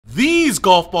These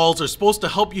golf balls are supposed to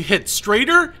help you hit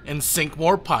straighter and sink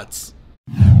more putts.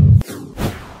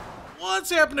 What's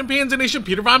happening, Panda Nation?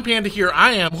 Peter Von Panda here.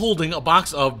 I am holding a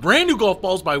box of brand new golf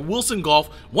balls by Wilson Golf,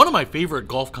 one of my favorite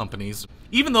golf companies.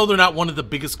 Even though they're not one of the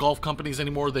biggest golf companies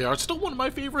anymore, they are still one of my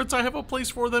favorites. I have a place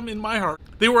for them in my heart.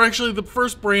 They were actually the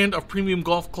first brand of premium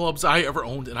golf clubs I ever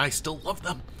owned, and I still love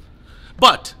them.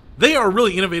 But they are a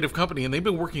really innovative company, and they've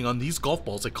been working on these golf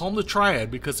balls. They call them the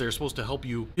Triad because they're supposed to help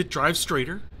you hit drive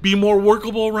straighter, be more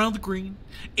workable around the green,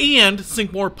 and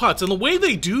sink more putts. And the way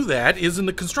they do that is in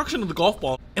the construction of the golf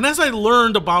ball. And as I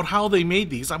learned about how they made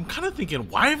these, I'm kind of thinking,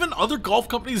 why haven't other golf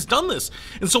companies done this?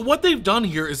 And so what they've done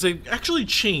here is they've actually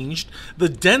changed the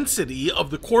density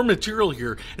of the core material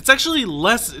here. It's actually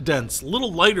less dense, a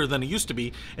little lighter than it used to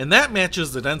be, and that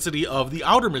matches the density of the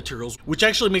outer materials, which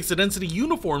actually makes the density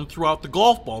uniform throughout the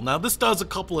golf ball. Now this does a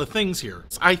couple of things here.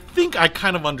 I think I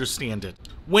kind of understand it.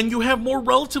 When you have more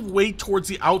relative weight towards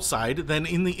the outside than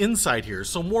in the inside here,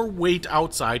 so more weight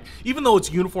outside, even though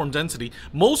it's uniform density,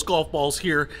 most golf balls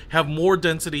here have more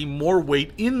density, more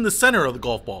weight in the center of the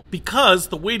golf ball. Because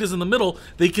the weight is in the middle,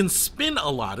 they can spin a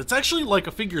lot. It's actually like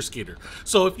a figure skater.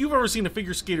 So if you've ever seen a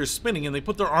figure skater spinning and they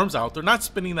put their arms out, they're not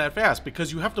spinning that fast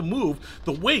because you have to move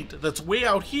the weight that's way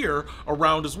out here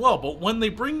around as well. But when they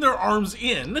bring their arms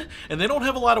in and they don't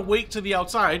have a lot of weight to the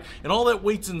outside and all that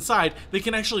weight's inside, they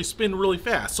can actually spin really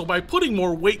fast. So by putting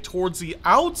more weight towards the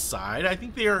outside, I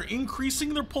think they are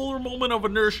increasing their polar moment of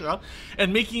inertia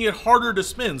and making it harder to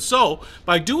spin. So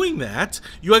by doing that,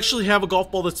 you actually have a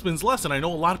golf ball that spins less, and I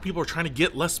know a lot of people are trying to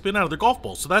get less spin out of their golf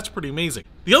balls, so that's pretty amazing.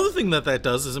 The other thing that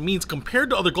does is it means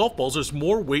compared to other golf balls, there's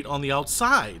more weight on the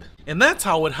outside. And that's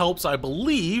how it helps, I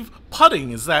believe, putting,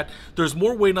 is that there's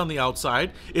more weight on the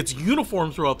outside, it's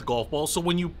uniform throughout the golf ball, so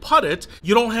when you putt it,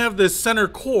 you don't have this center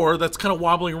core that's kind of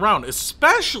wobbling around,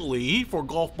 especially for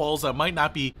golf balls that might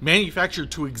not be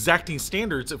manufactured to exacting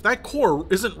standards. If that core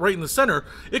isn't right in the center,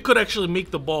 it could actually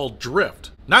make the ball drift.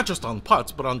 Not just on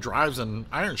putts, but on drives and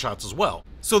iron shots as well.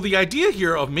 So the idea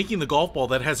here of making the golf ball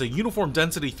that has a uniform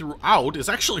density throughout is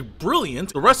actually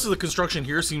brilliant. The rest of the construction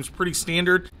here seems pretty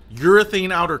standard.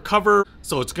 Urethane outer cover,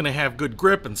 so it's going to have good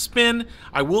grip and spin.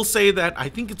 I will say that I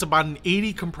think it's about an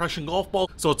 80 compression golf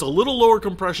ball, so it's a little lower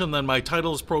compression than my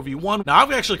Titleist Pro V1. Now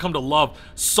I've actually come to love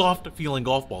soft feeling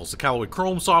golf balls, the Callaway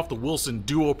Chrome Soft, the Wilson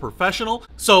Duo Professional.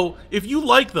 So if you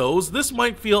like those, this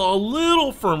might feel a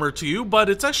little firmer to you, but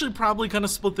it's actually probably kind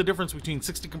of split the difference between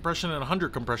 60 compression and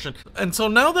 100 compression. And so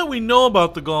now that we know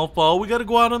about the golf ball, we got to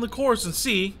go out on the course and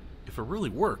see if it really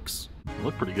works. They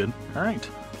look pretty good. All right,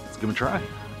 let's give them a try.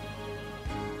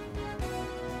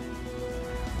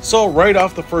 So right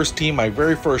off the first tee, my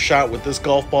very first shot with this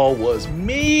golf ball was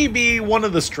maybe one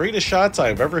of the straightest shots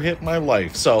I've ever hit in my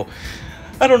life. So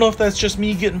I don't know if that's just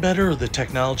me getting better or the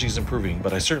technology's improving,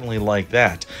 but I certainly like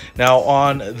that. Now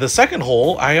on the second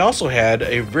hole, I also had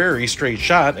a very straight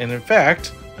shot, and in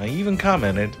fact, I even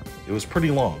commented it was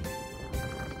pretty long.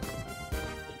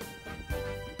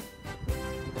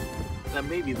 That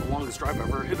may be the longest drive I've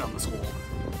ever hit on this hole.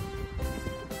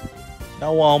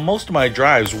 Now, while most of my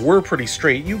drives were pretty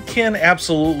straight, you can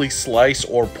absolutely slice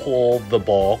or pull the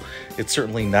ball. It's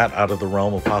certainly not out of the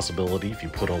realm of possibility if you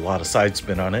put a lot of side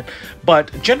spin on it.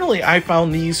 But generally, I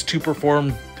found these to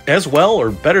perform as well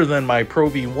or better than my Pro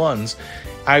V1s.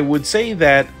 I would say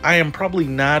that I am probably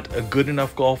not a good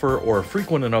enough golfer or a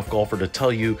frequent enough golfer to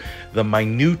tell you the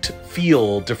minute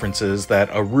feel differences that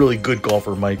a really good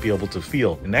golfer might be able to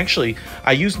feel. And actually,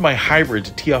 I used my hybrid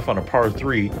to tee off on a par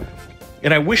 3.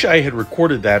 And I wish I had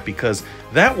recorded that because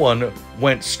that one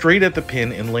went straight at the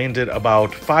pin and landed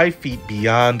about 5 feet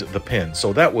beyond the pin.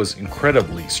 So that was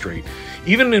incredibly straight.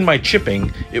 Even in my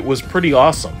chipping, it was pretty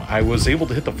awesome. I was able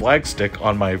to hit the flagstick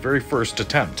on my very first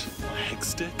attempt.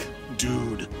 Flagstick?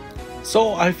 Dude.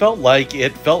 So I felt like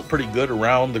it felt pretty good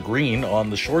around the green on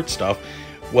the short stuff,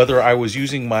 whether I was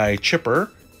using my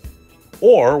chipper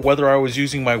or whether I was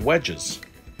using my wedges.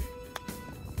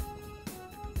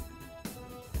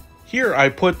 Here I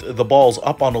put the balls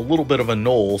up on a little bit of a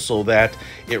knoll so that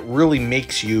it really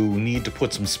makes you need to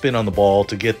put some spin on the ball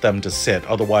to get them to sit.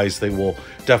 Otherwise they will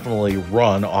definitely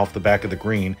run off the back of the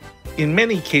green. In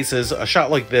many cases, a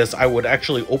shot like this, I would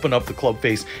actually open up the club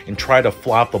face and try to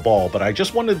flop the ball, but I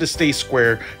just wanted to stay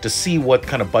square to see what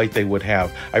kind of bite they would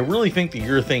have. I really think the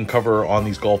urethane cover on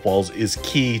these golf balls is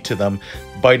key to them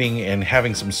biting and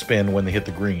having some spin when they hit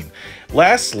the green.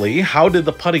 Lastly, how did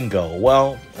the putting go?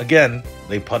 Well, again,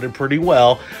 they putted pretty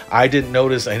well. I didn't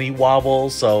notice any wobble,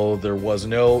 so there was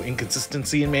no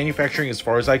inconsistency in manufacturing as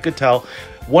far as I could tell.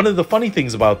 One of the funny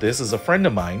things about this is a friend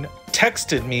of mine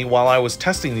texted me while I was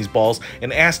testing these balls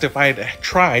and asked if I had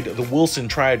tried the Wilson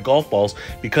Triad golf balls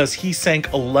because he sank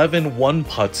 11 one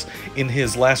putts in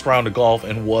his last round of golf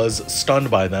and was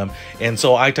stunned by them. And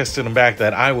so I texted him back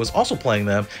that I was also playing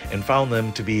them and found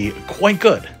them to be quite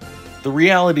good. The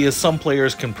reality is some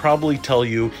players can probably tell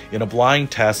you in a blind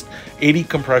test 80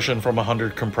 compression from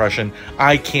 100 compression.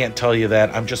 I can't tell you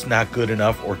that. I'm just not good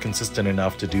enough or consistent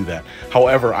enough to do that.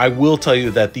 However, I will tell you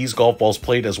that these golf balls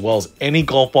played as well as any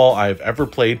golf ball I've ever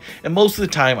played, and most of the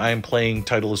time I am playing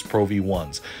Titleist Pro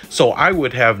V1s. So I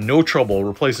would have no trouble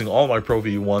replacing all my Pro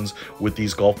V1s with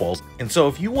these golf balls. And so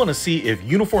if you want to see if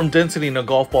uniform density in a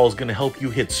golf ball is going to help you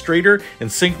hit straighter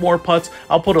and sink more putts,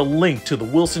 I'll put a link to the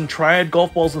Wilson Triad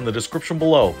golf balls in the description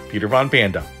below. Peter Von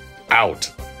Panda,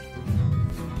 out.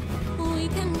 We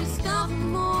can discover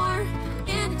more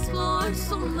and explore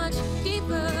so much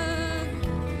deeper.